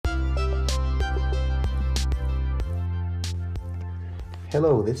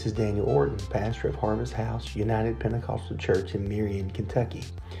Hello, this is Daniel Orton, pastor of Harvest House United Pentecostal Church in Marion, Kentucky.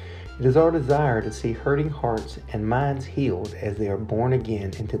 It is our desire to see hurting hearts and minds healed as they are born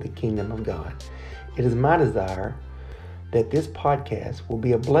again into the kingdom of God. It is my desire that this podcast will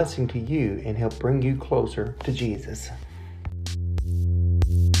be a blessing to you and help bring you closer to Jesus.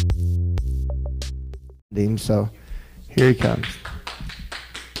 So, here he comes.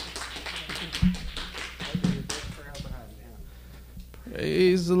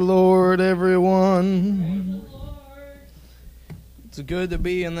 Praise the Lord, everyone. It's good to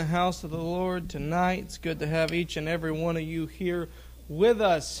be in the house of the Lord tonight. It's good to have each and every one of you here with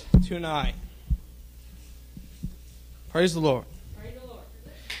us tonight. Praise the Lord. Praise the Lord.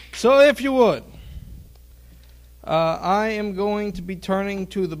 So if you would, I am going to be turning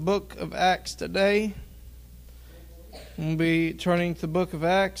to the book of Acts today. I'm going to be turning to the book of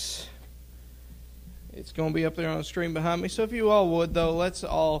Acts. It's going to be up there on the screen behind me. So if you all would, though, let's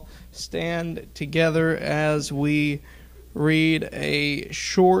all stand together as we read a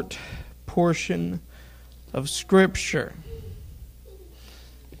short portion of Scripture.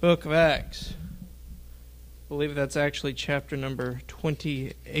 Book of Acts. I believe that's actually chapter number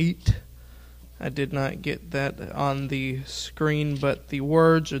 28. I did not get that on the screen, but the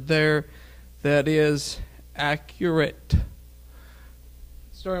words are there. That is accurate.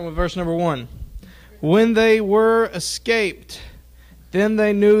 Starting with verse number 1. When they were escaped, then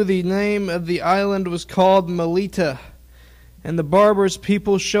they knew the name of the island was called Melita. And the barbarous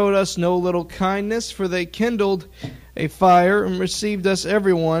people showed us no little kindness, for they kindled a fire and received us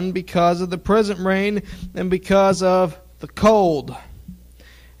everyone because of the present rain and because of the cold.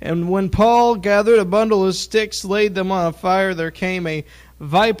 And when Paul gathered a bundle of sticks, laid them on a fire, there came a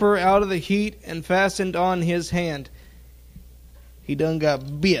viper out of the heat and fastened on his hand. He done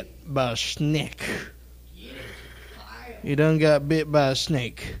got bit by a snake. He done got bit by a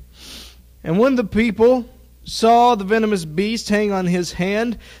snake. And when the people saw the venomous beast hang on his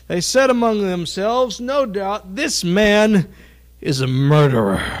hand, they said among themselves, no doubt this man is a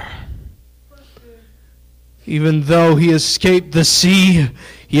murderer. Even though he escaped the sea,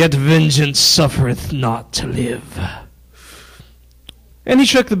 yet vengeance suffereth not to live. And he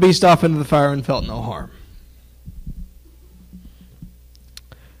shook the beast off into the fire and felt no harm.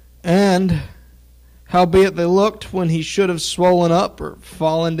 And howbeit they looked when he should have swollen up or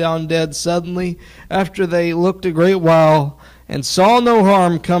fallen down dead suddenly, after they looked a great while and saw no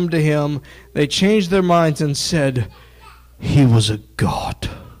harm come to him, they changed their minds and said, he was a god.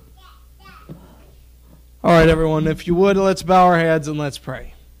 All right, everyone, if you would, let's bow our heads and let's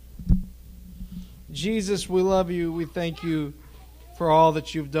pray. Jesus, we love you. We thank you for all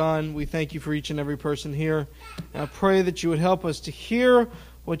that you've done. We thank you for each and every person here. And I pray that you would help us to hear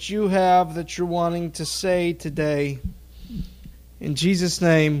what you have that you're wanting to say today. In Jesus'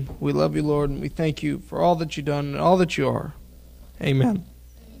 name, we love you, Lord, and we thank you for all that you've done and all that you are. Amen.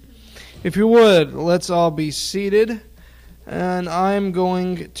 If you would, let's all be seated. And I'm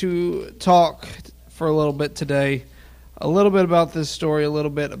going to talk for a little bit today, a little bit about this story, a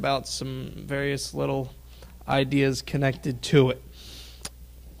little bit about some various little ideas connected to it.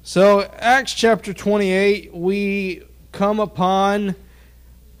 So, Acts chapter 28, we come upon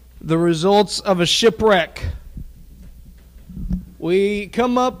the results of a shipwreck. We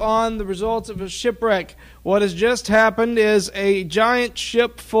come up on the results of a shipwreck. What has just happened is a giant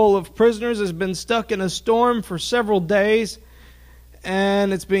ship full of prisoners has been stuck in a storm for several days,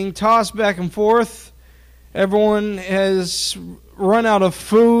 and it's being tossed back and forth. Everyone has run out of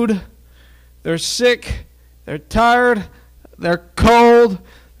food. They're sick. They're tired. They're cold.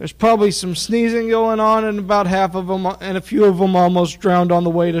 There's probably some sneezing going on, and about half of them, and a few of them almost drowned on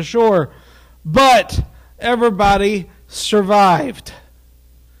the way to shore. But everybody survived.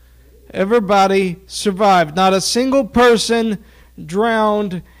 Everybody survived. Not a single person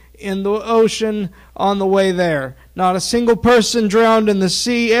drowned in the ocean on the way there. Not a single person drowned in the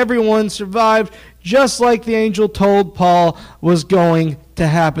sea. Everyone survived, just like the angel told Paul was going to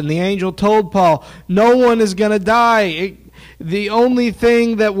happen. The angel told Paul, no one is going to die. The only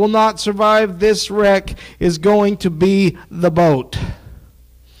thing that will not survive this wreck is going to be the boat.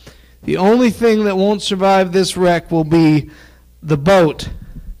 The only thing that won't survive this wreck will be the boat.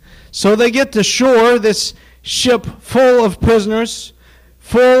 So they get to shore, this ship full of prisoners,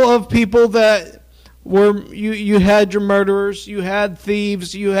 full of people that were, you had your murderers, you had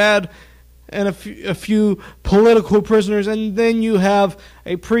thieves, you had a few political prisoners, and then you have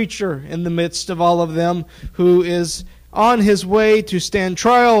a preacher in the midst of all of them who is on his way to stand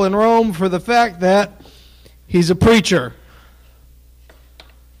trial in Rome for the fact that he's a preacher.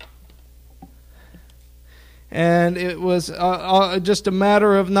 and it was just a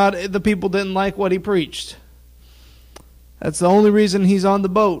matter of the people didn't like what he preached. That's the only reason he's on the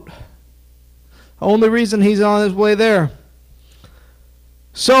boat. The only reason he's on his way there.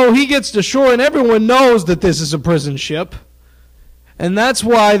 So he gets to shore, and everyone knows that this is a prison ship. And that's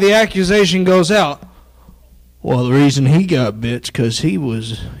why the accusation goes out. Well, the reason he got bit's because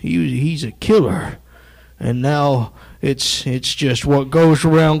he's a killer. And now it's just what goes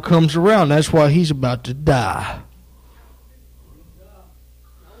around comes around. That's why he's about to die.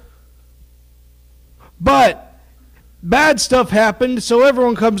 But bad stuff happened, so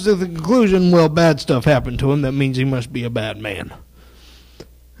everyone comes to the conclusion, well, bad stuff happened to him. That means he must be a bad man.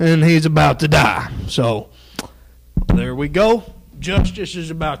 And he's about to die. So, there we go. Justice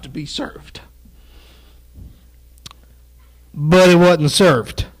is about to be served. But it wasn't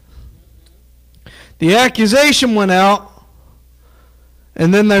served. The accusation went out,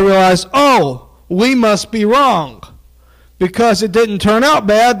 and then they realized, oh, we must be wrong. Because it didn't turn out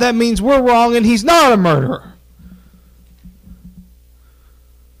bad, that means we're wrong and he's not a murderer.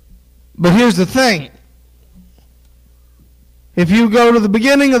 But here's the thing. If you go to the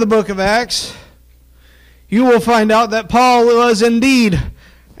beginning of the book of Acts, you will find out that Paul was indeed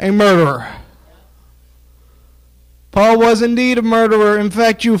a murderer. Paul was indeed a murderer. In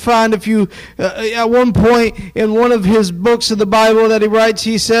fact, you find at one point in one of his books of the Bible that he writes,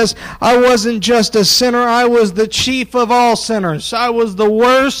 he says, I wasn't just a sinner, I was the chief of all sinners. I was the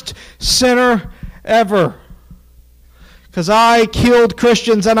worst sinner ever. Because I killed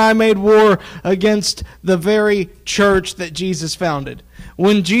Christians and I made war against the very church that Jesus founded.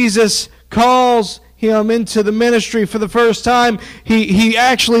 When Jesus calls him into the ministry for the first time, he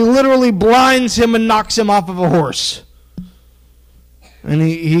actually literally blinds him and knocks him off of a horse. And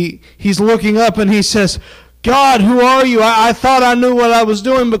he's looking up and he says, God, who are you? I thought I knew what I was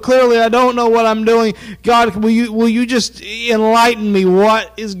doing, but clearly I don't know what I'm doing. God, will you just enlighten me?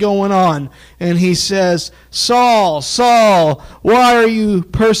 What is going on? And he says, Saul, Saul, why are you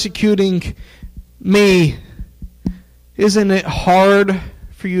persecuting me? Isn't it hard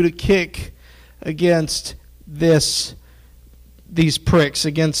for you to kick against these pricks,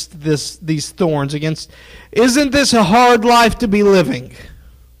 against these thorns, isn't this a hard life to be living?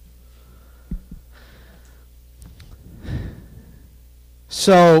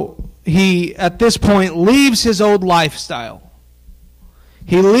 So he, at this point, leaves his old lifestyle.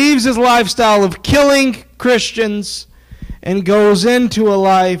 He leaves his lifestyle of killing Christians and goes into a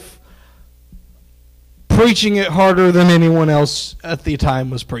life preaching it harder than anyone else at the time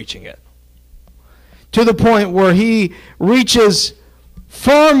was preaching it. To the point where he reaches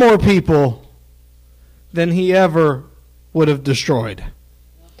far more people than he ever would have destroyed.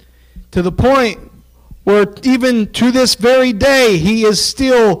 To the point where even to this very day, he is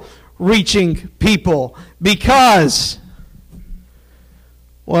still reaching people because,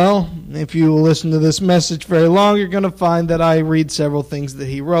 well, if you listen to this message very long, you're going to find that I read several things that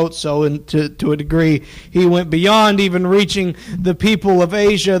he wrote. So to a degree, he went beyond even reaching the people of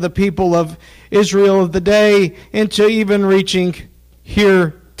Asia, the people of Israel of the day, into even reaching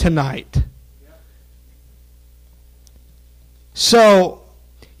here tonight. So,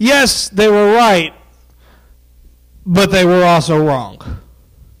 yes, they were right, but they were also wrong.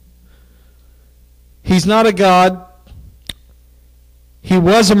 He's not a God. He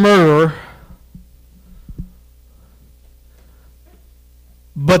was a murderer.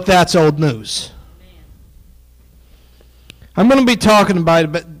 But that's old news. I'm going to be talking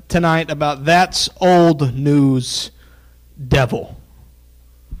about tonight about that's old news devil.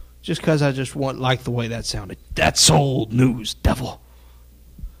 Just because I just like the way that sounded. That's old news devil.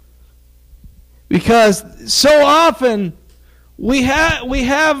 Because so often we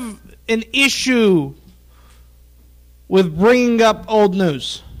have an issue with bringing up old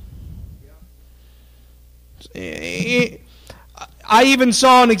news. I even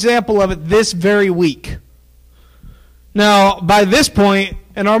saw an example of it this very week. Now, by this point,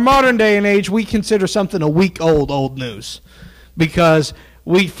 in our modern day and age, we consider something a week old news. Because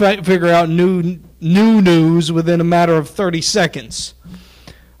we figure out new news within a matter of 30 seconds.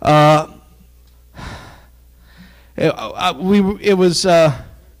 It was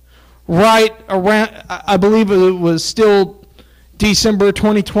right around, I believe it was still December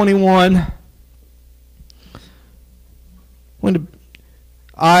 2021. When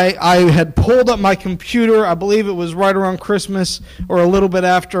I had pulled up my computer, I believe it was right around Christmas or a little bit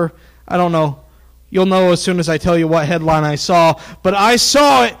after, I don't know. You'll know as soon as I tell you what headline I saw. But I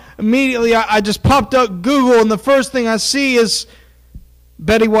saw it immediately. I just popped up Google, and the first thing I see is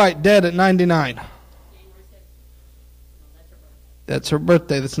Betty White dead at 99. That's her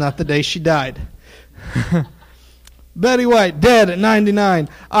birthday. That's not the day she died. Betty White, dead at 99.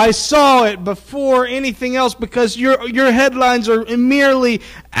 I saw it before anything else because your headlines are merely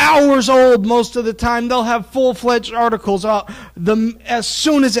hours old most of the time. They'll have full-fledged articles out as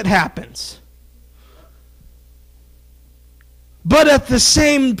soon as it happens. But at the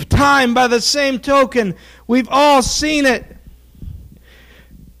same time, by the same token, we've all seen it.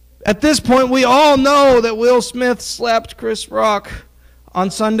 At this point, we all know that Will Smith slapped Chris Rock on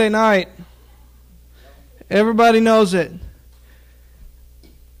Sunday night. Everybody knows it.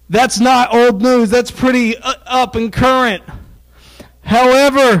 That's not old news. That's pretty up and current.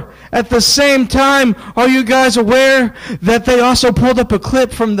 However, at the same time, are you guys aware that they also pulled up a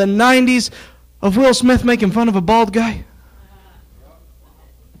clip from the 90s of Will Smith making fun of a bald guy?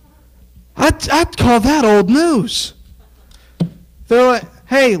 I'd call that old news. They're like,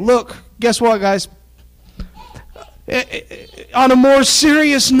 hey, look, guess what, guys? On a more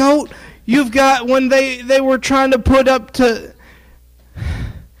serious note, you've got when they were trying to put up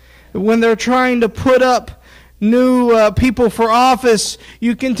when they're trying to put up new people for office,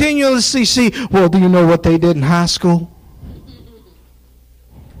 you continuously see, well, do you know what they did in high school?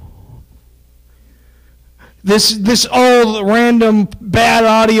 This old random bad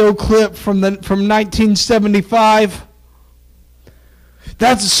audio clip from 1975.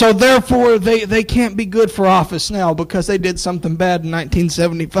 So therefore they can't be good for office now because they did something bad in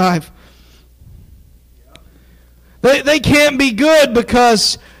 1975. They can't be good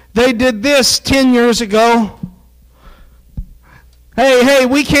because they did this 10 years ago. Hey,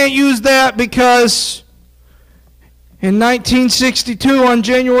 we can't use that because in 1962 on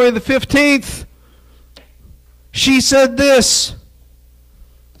January the 15th, she said this.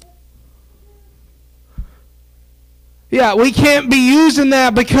 Yeah, we can't be using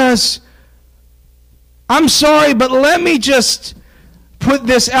that because, I'm sorry, but let me just put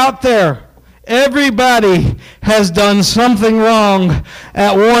this out there. Everybody has done something wrong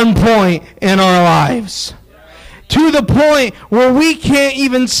at one point in our lives. To the point where we can't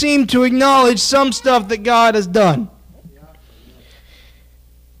even seem to acknowledge some stuff that God has done.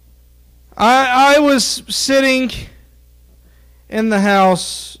 I was sitting in the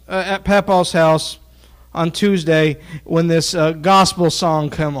house, at Papa's house, on Tuesday when this gospel song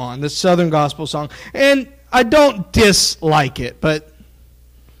came on, this Southern gospel song. And I don't dislike it, but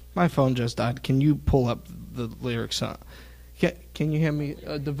my phone just died. Can you pull up the lyrics? Can you hand me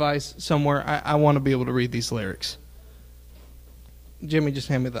a device somewhere? I want to be able to read these lyrics. Jimmy, just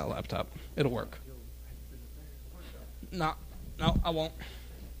hand me that laptop. It'll work. No, I won't.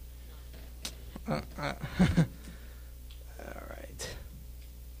 All right.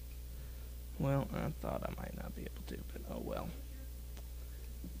 Well, I thought I might not be able to, but oh well.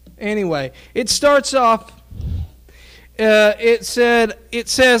 Anyway, it starts off. It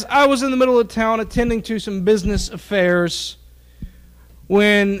says, I was in the middle of town attending to some business affairs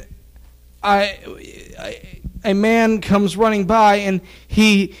when a man comes running by and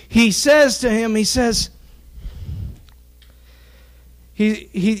he says to him,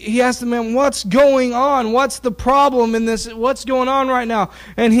 he asked the man, what's going on? What's the problem in this? What's going on right now?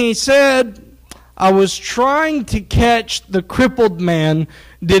 And he said, I was trying to catch the crippled man.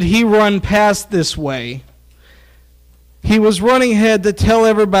 Did he run past this way? He was running ahead to tell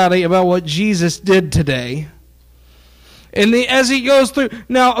everybody about what Jesus did today. And as he goes through,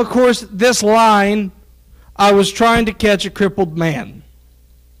 now, of course, this line, I was trying to catch a crippled man.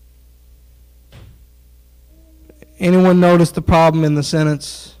 Anyone notice the problem in the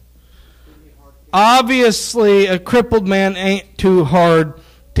sentence? Obviously, a crippled man ain't too hard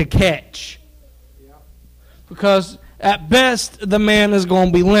to catch. Because at best, the man is going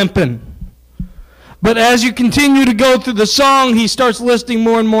to be limping. But as you continue to go through the song, he starts listing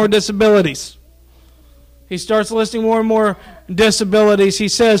more and more disabilities. He starts listing more and more disabilities. He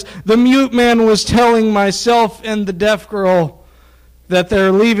says, the mute man was telling myself and the deaf girl that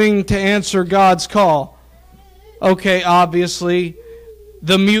they're leaving to answer God's call. Okay, obviously,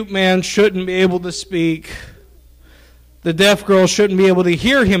 the mute man shouldn't be able to speak. The deaf girl shouldn't be able to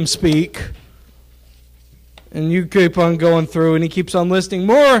hear him speak. And you keep on going through, and he keeps on listing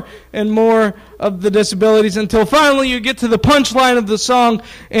more and more of the disabilities until finally you get to the punchline of the song.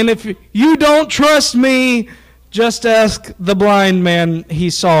 And if you don't trust me, just ask the blind man. He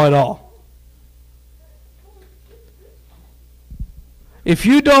saw it all. If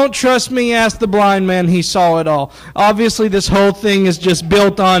you don't trust me, ask the blind man. He saw it all. Obviously, this whole thing is just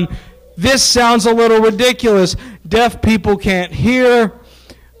built on, this sounds a little ridiculous. Deaf people can't hear.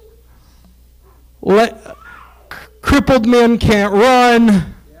 Crippled men can't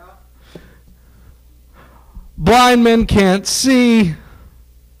run. Blind men can't see.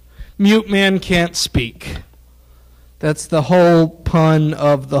 Mute men can't speak. That's the whole pun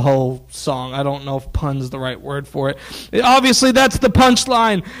of the whole song. I don't know if pun's the right word for it. Obviously, that's the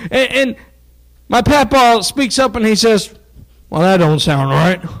punchline. And my papa speaks up and he says, well, that don't sound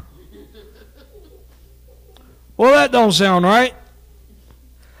right. Well, that don't sound right.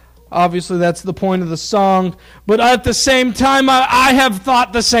 Obviously, that's the point of the song. But at the same time, I have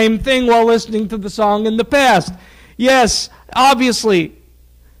thought the same thing while listening to the song in the past. Yes, obviously.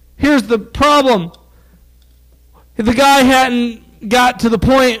 Here's the problem. The guy hadn't got to the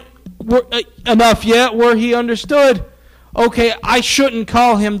point enough yet where he understood, okay, I shouldn't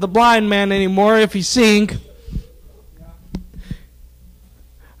call him the blind man anymore if he's seeing.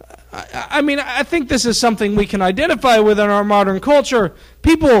 I mean, I think this is something we can identify with in our modern culture.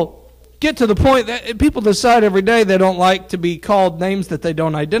 People get to the point that people decide every day they don't like to be called names that they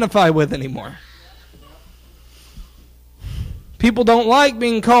don't identify with anymore. People don't like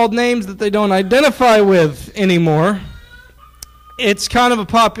being called names that they don't identify with anymore. It's kind of a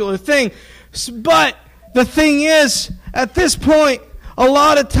popular thing. But the thing is, at this point, a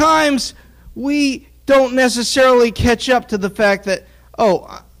lot of times we don't necessarily catch up to the fact that,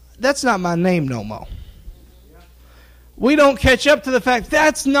 oh, that's not my name no more. We don't catch up to the fact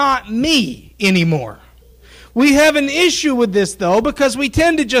that's not me anymore. We have an issue with this, though, because we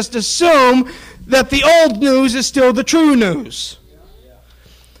tend to just assume that the old news is still the true news.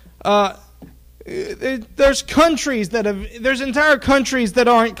 There's entire countries that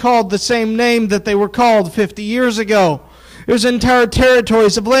aren't called the same name that they were called 50 years ago. There's entire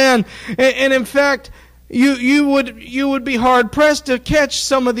territories of land, and in fact, you would be hard pressed to catch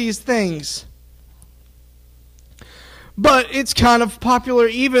some of these things. But it's kind of popular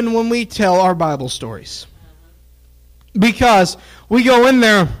even when we tell our Bible stories. Because we go in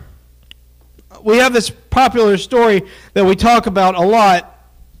there, we have this popular story that we talk about a lot.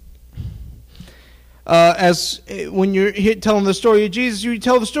 As when you're telling the story of Jesus, you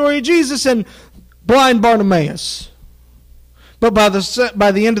tell the story of Jesus and blind Bartimaeus. But by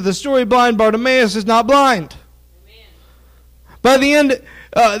the end of the story, blind Bartimaeus is not blind. Amen. By the end,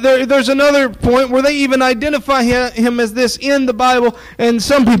 there's another point where they even identify him as this in the Bible, and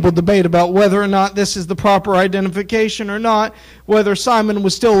some people debate about whether or not this is the proper identification or not, whether Simon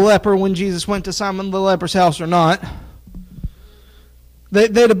was still a leper when Jesus went to Simon the leper's house or not. They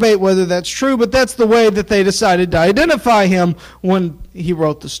debate whether that's true, but that's the way that they decided to identify him when he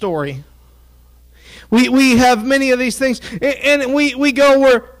wrote the story. We have many of these things, and we go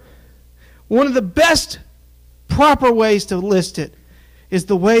where one of the best proper ways to list it is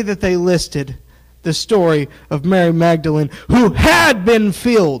the way that they listed the story of Mary Magdalene, who had been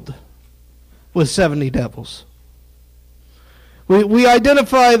filled with 70 devils. We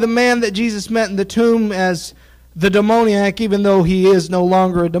identify the man that Jesus met in the tomb as the demoniac, even though he is no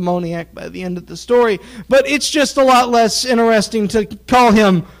longer a demoniac by the end of the story. But it's just a lot less interesting to call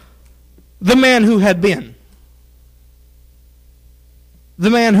him the man who had been. The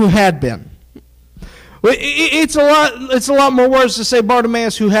man who had been. It's a lot more words to say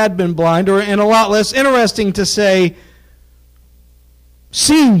Bartimaeus who had been blind, and a lot less interesting to say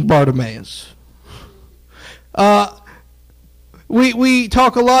seeing Bartimaeus. We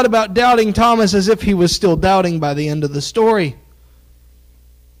talk a lot about doubting Thomas as if he was still doubting by the end of the story.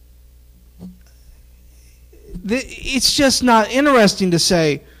 It's just not interesting to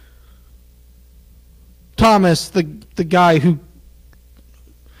say Thomas, the guy who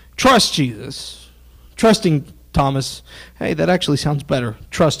trusts Jesus, trusting Thomas. Hey, that actually sounds better,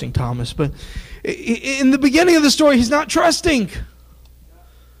 trusting Thomas. But in the beginning of the story, he's not trusting.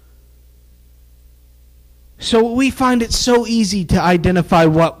 So we find it so easy to identify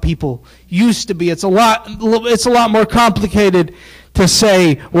what people used to be. It's a lot more complicated to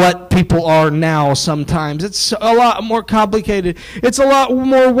say what people are now sometimes. It's a lot more complicated. It's a lot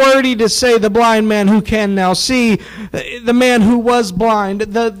more wordy to say the blind man who can now see, the man who was blind.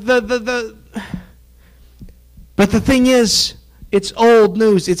 But the thing is, it's old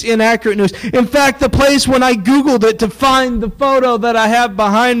news. It's inaccurate news. In fact, the place when I Googled it to find the photo that I have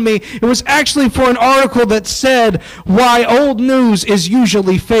behind me, it was actually for an article that said why old news is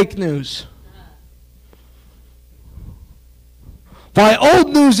usually fake news. Why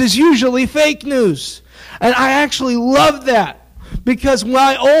old news is usually fake news. And I actually love that. Because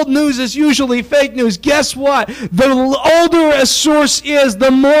why old news is usually fake news, guess what? The older a source is, the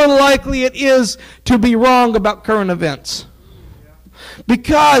more likely it is to be wrong about current events.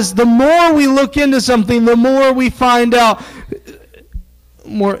 Because the more we look into something, the more we find out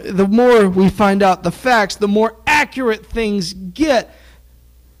the facts, the more accurate things get.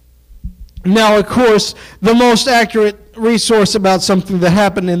 Now, of course, the most accurate resource about something that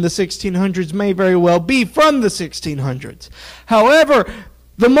happened in the 1600s may very well be from the 1600s. However,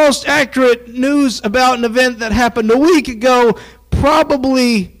 the most accurate news about an event that happened a week ago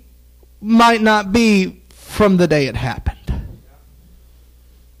probably might not be from the day it happened.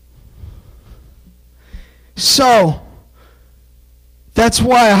 So, that's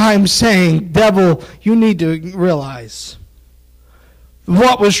why I'm saying, devil, you need to realize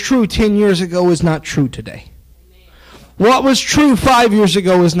what was true 10 years ago is not true today. What was true 5 years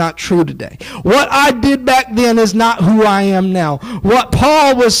ago is not true today. What I did back then is not who I am now. What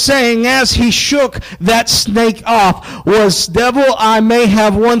Paul was saying as he shook that snake off was, devil, I may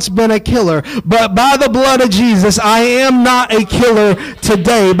have once been a killer, but by the blood of Jesus, I am not a killer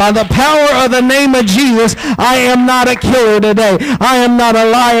today. By the power of the name of Jesus, I am not a killer today. I am not a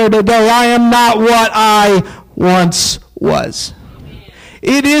liar today. I am not what I once was.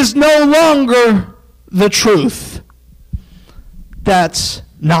 It is no longer the truth. That's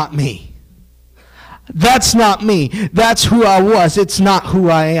not me. That's not me. That's who I was. It's not who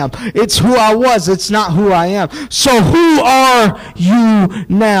I am. It's who I was. It's not who I am. So who are you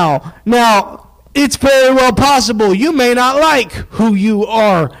now? Now, it's very well possible you may not like who you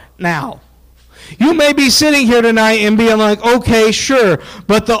are now. You may be sitting here tonight and being like, okay, sure,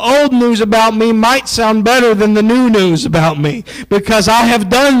 but the old news about me might sound better than the new news about me because I have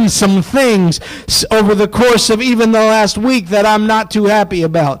done some things over the course of even the last week that I'm not too happy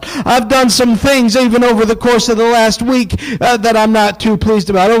about. I've done some things even over the course of the last week that I'm not too pleased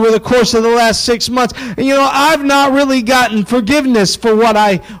about. Over the course of the last 6 months, and I've not really gotten forgiveness for what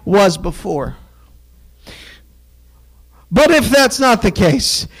I was before. But if that's not the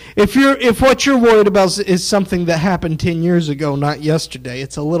case, if what you're worried about is something that happened 10 years ago, not yesterday,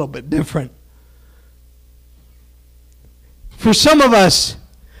 it's a little bit different. For some of us,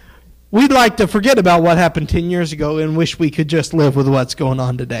 we'd like to forget about what happened 10 years ago and wish we could just live with what's going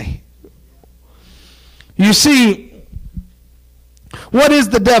on today. You see, what is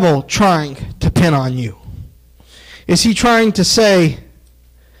the devil trying to pin on you? Is he trying to say,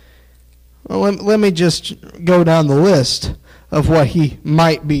 well, let me just go down the list of what he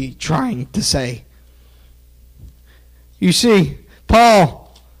might be trying to say. You see,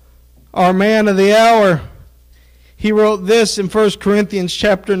 Paul, our man of the hour, he wrote this in 1 Corinthians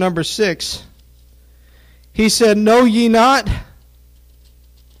chapter number 6. He said, know ye not?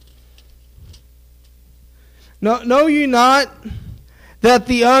 Know ye not that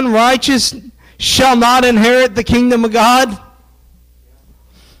the unrighteous shall not inherit the kingdom of God?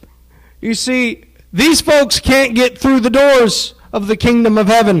 You see, these folks can't get through the doors of the kingdom of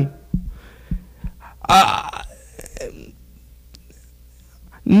heaven.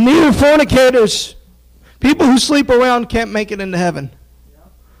 Neither fornicators, people who sleep around, can't make it into heaven.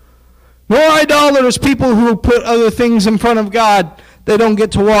 Nor idolaters, people who put other things in front of God, they don't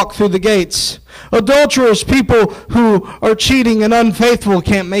get to walk through the gates. Adulterers, people who are cheating and unfaithful,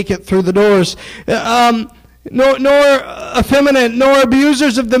 can't make it through the doors. Nor effeminate, nor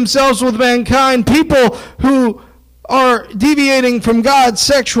abusers of themselves with mankind, people who are deviating from God's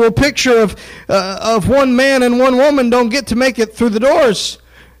sexual picture of one man and one woman don't get to make it through the doors.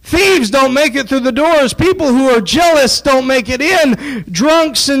 Thieves don't make it through the doors. People who are jealous don't make it in.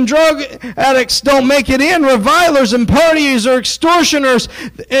 Drunks and drug addicts don't make it in. Revilers and partiers or extortioners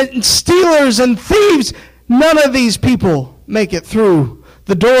and stealers and thieves, none of these people make it through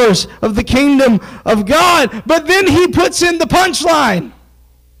the doors of the kingdom of God. But then he puts in the punchline.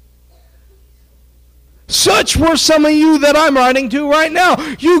 Such were some of you that I'm writing to right now.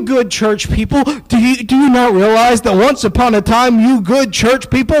 You good church people, do you not realize that once upon a time you good church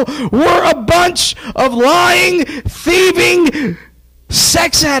people were a bunch of lying, thieving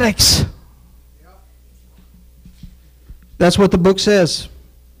sex addicts? That's what the book says.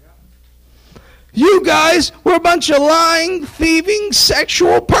 You guys were a bunch of lying, thieving,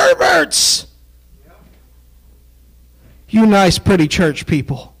 sexual perverts. You nice, pretty church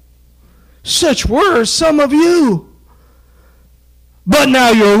people. Such were some of you. But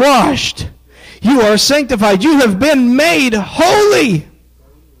now you're washed. You are sanctified. You have been made holy.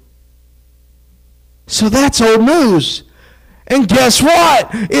 So that's old news. And guess what?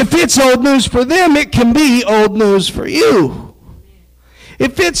 If it's old news for them, it can be old news for you.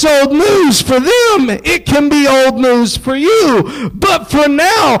 If it's old news for them, it can be old news for you. But for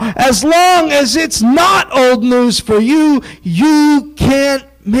now, as long as it's not old news for you, you can't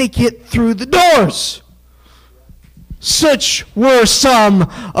make it through the doors. Such were some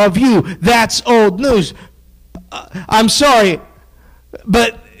of you. That's old news. I'm sorry,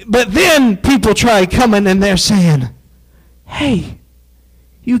 but then people try coming and they're saying, hey,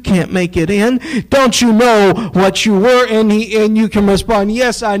 You can't make it in. Don't you know what you were? And you can respond,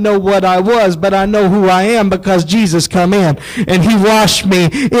 yes, I know what I was, but I know who I am because Jesus come in and he washed me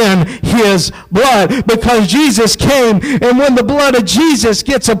in his blood, because Jesus came, and when the blood of Jesus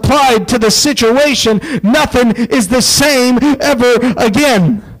gets applied to the situation, nothing is the same ever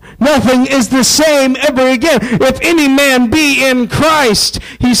again. Nothing is the same ever again. If any man be in Christ,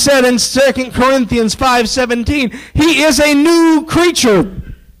 he said in 2 Corinthians 5:17, he is a new creature.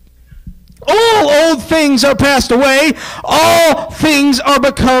 All old things are passed away. All things are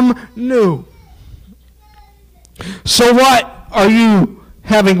become new. So what are you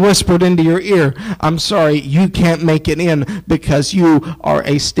having whispered into your ear? I'm sorry, you can't make it in because you are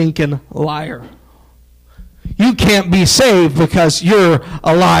a stinking liar. You can't be saved because you're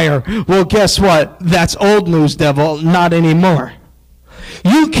a liar. Well, guess what? That's old news, devil. Not anymore.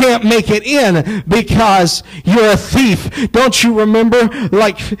 You can't make it in because you're a thief. Don't you remember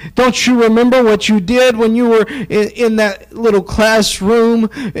what you did when you were in that little classroom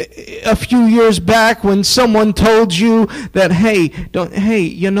a few years back when someone told you that, hey,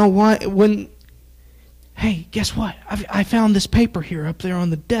 you know what? Hey, guess what? I found this paper here up there on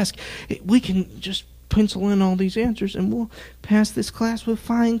the desk. We can just pencil in all these answers and we'll pass this class with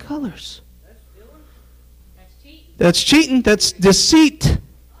flying colors. That's cheating. That's deceit.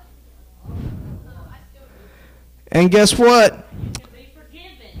 And guess what?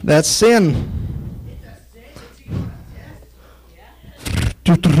 That's sin.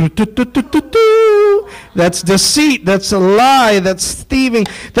 That's deceit. That's a lie. That's thieving.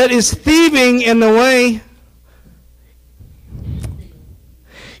 That is thieving in the way.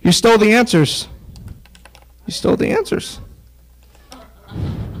 You stole the answers. You stole the answers.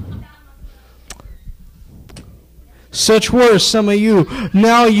 Such were some of you.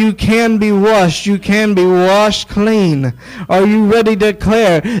 Now you can be washed. You can be washed clean. Are you ready to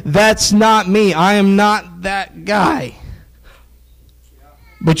declare, that's not me. I am not that guy.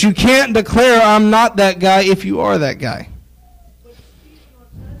 But you can't declare I'm not that guy if you are that guy.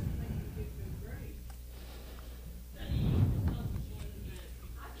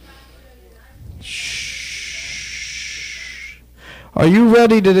 Shh. Are you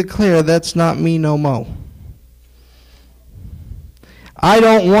ready to declare that's not me no mo? I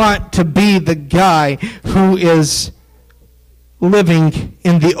don't want to be the guy who is living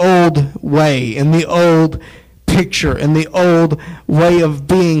in the old way, in the old picture, in the old way of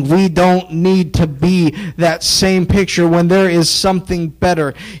being. We don't need to be that same picture when there is something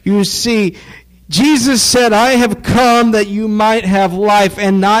better. You see, Jesus said, I have come that you might have life,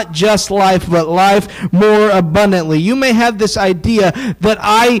 and not just life, but life more abundantly. You may have this idea that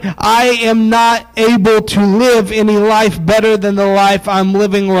I am not able to live any life better than the life I'm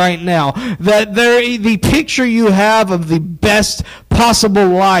living right now. That the picture you have of the best possible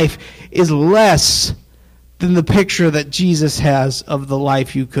life is less than the picture that Jesus has of the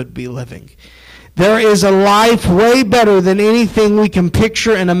life you could be living. There is a life way better than anything we can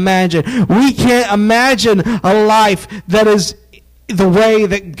picture and imagine. We can't imagine a life that is the way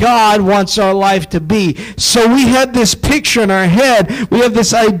that God wants our life to be. So we had this picture in our head. We have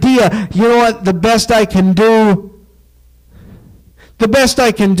this idea, you know what, the best I can do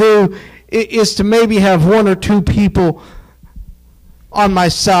is to maybe have one or two people on my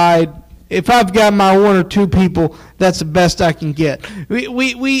side. If I've got my one or two people, that's the best I can get.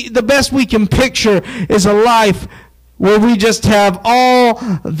 The best we can picture is a life where we just have all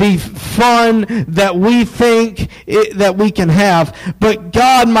the fun that we think that we can have. But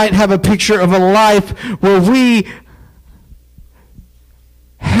God might have a picture of a life where we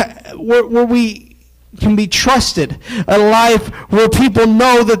can be trusted, a life where people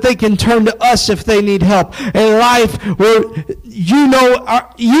know that they can turn to us if they need help, a life where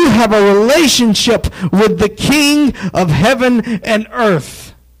you have a relationship with the King of heaven and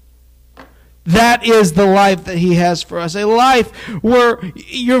earth. That is the life that He has for us, a life where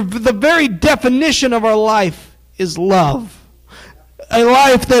the very definition of our life is love. A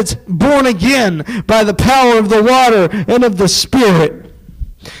life that's born again by the power of the water and of the Spirit.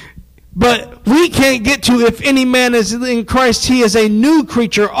 But we can't get to, if any man is in Christ, he is a new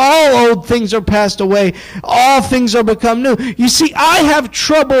creature. All old things are passed away. All things are become new. You see, I have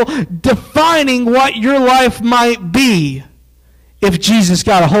trouble defining what your life might be if Jesus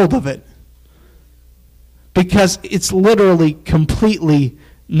got a hold of it. Because it's literally completely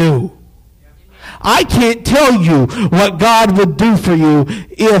new. I can't tell you what God would do for you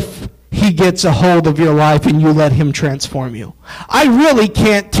if He gets a hold of your life and you let Him transform you. I really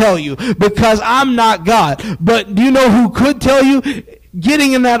can't tell you because I'm not God. But do you know who could tell you?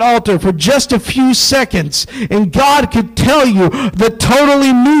 getting in that altar for just a few seconds, and God could tell you the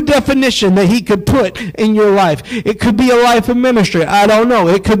totally new definition that he could put in your life. It could be a life of ministry. I don't know.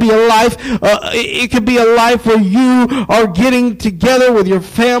 It could be a life where you are getting together with your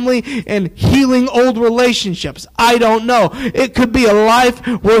family and healing old relationships. I don't know. It could be a life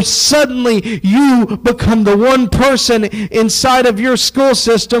where suddenly you become the one person inside of your school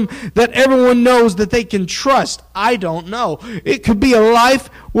system that everyone knows that they can trust. I don't know. It could be a life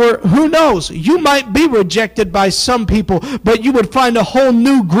where, who knows, you might be rejected by some people, but you would find a whole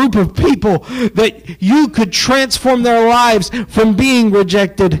new group of people that you could transform their lives from being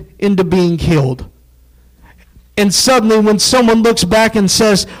rejected into being healed. And suddenly when someone looks back and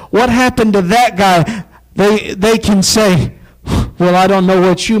says, what happened to that guy? They can say, well, I don't know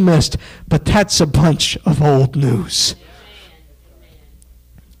what you missed, but that's a bunch of old news.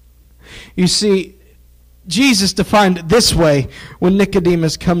 You see, Jesus defined it this way when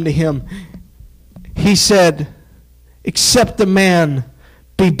Nicodemus come to him. He said, except a man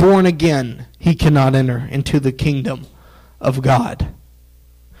be born again, he cannot enter into the kingdom of God.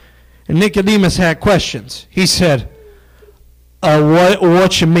 And Nicodemus had questions. He said,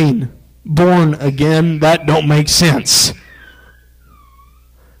 what you mean? Born again? That don't make sense.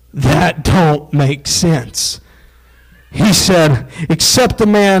 That don't make sense. He said, except a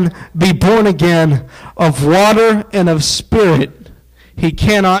man be born again of water and of spirit, he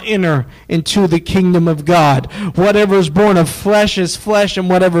cannot enter into the kingdom of God. Whatever is born of flesh is flesh, and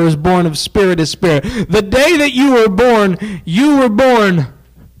whatever is born of spirit is spirit. The day that you were born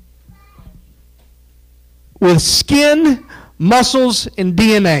with skin, muscles, and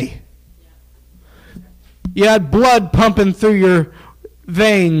DNA. You had blood pumping through your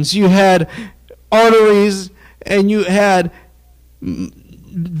veins. You had arteries, and you had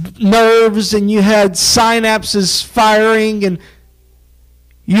nerves, and you had synapses firing, and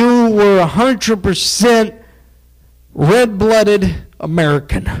you were 100% red-blooded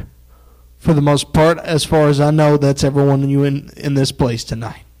American. For the most part, as far as I know, that's everyone you in this place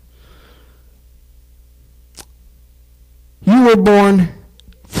tonight. You were born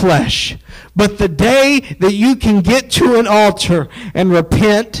flesh. But the day that you can get to an altar and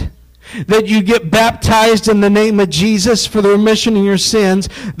repent, that you get baptized in the name of Jesus for the remission of your sins,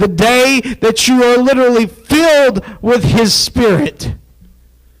 the day that you are literally filled with His Spirit,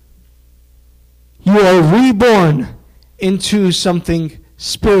 you are reborn into something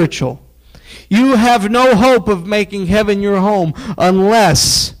spiritual. You have no hope of making heaven your home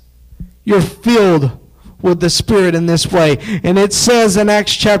unless you're filled with the Spirit in this way. And it says in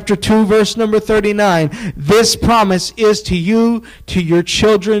Acts chapter 2, verse number 39, this promise is to you, to your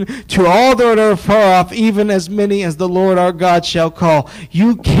children, to all that are far off, even as many as the Lord our God shall call.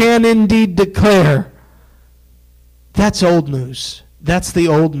 You can indeed declare. That's old news. That's the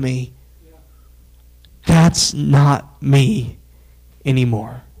old me. That's not me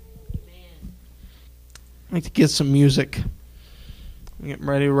anymore. I'd like to get some music. I'm getting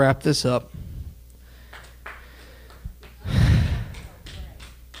ready to wrap this up.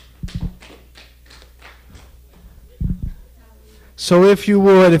 So if you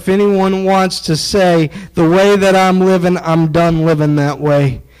would, if anyone wants to say, the way that I'm living, I'm done living that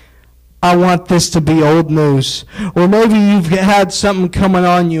way. I want this to be old news. Or maybe you've had something coming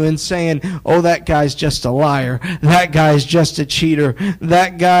on you and saying, oh, that guy's just a liar. That guy's just a cheater.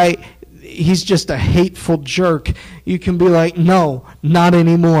 That guy, he's just a hateful jerk. You can be like, no, not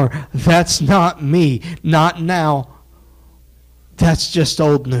anymore. That's not me. Not now. That's just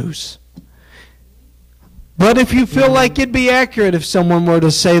old news. But if you feel like it'd be accurate if someone were to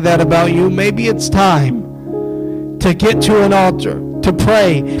say that about you, maybe it's time to get to an altar, to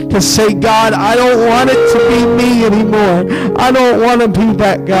pray, to say, God, I don't want it to be me anymore. I don't want to be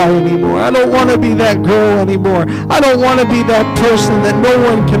that guy anymore. I don't want to be that girl anymore. I don't want to be that person that no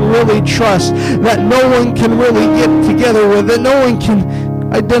one can really trust, that no one can really get together with, that no one can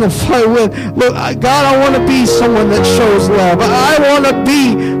identify with. Look, God, I want to be someone that shows love. I want to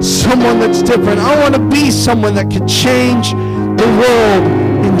be someone that's different. I want to be someone that can change the world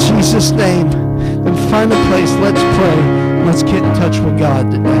in Jesus' name. Then find a place. Let's pray. Let's get in touch with God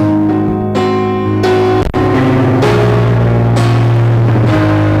today.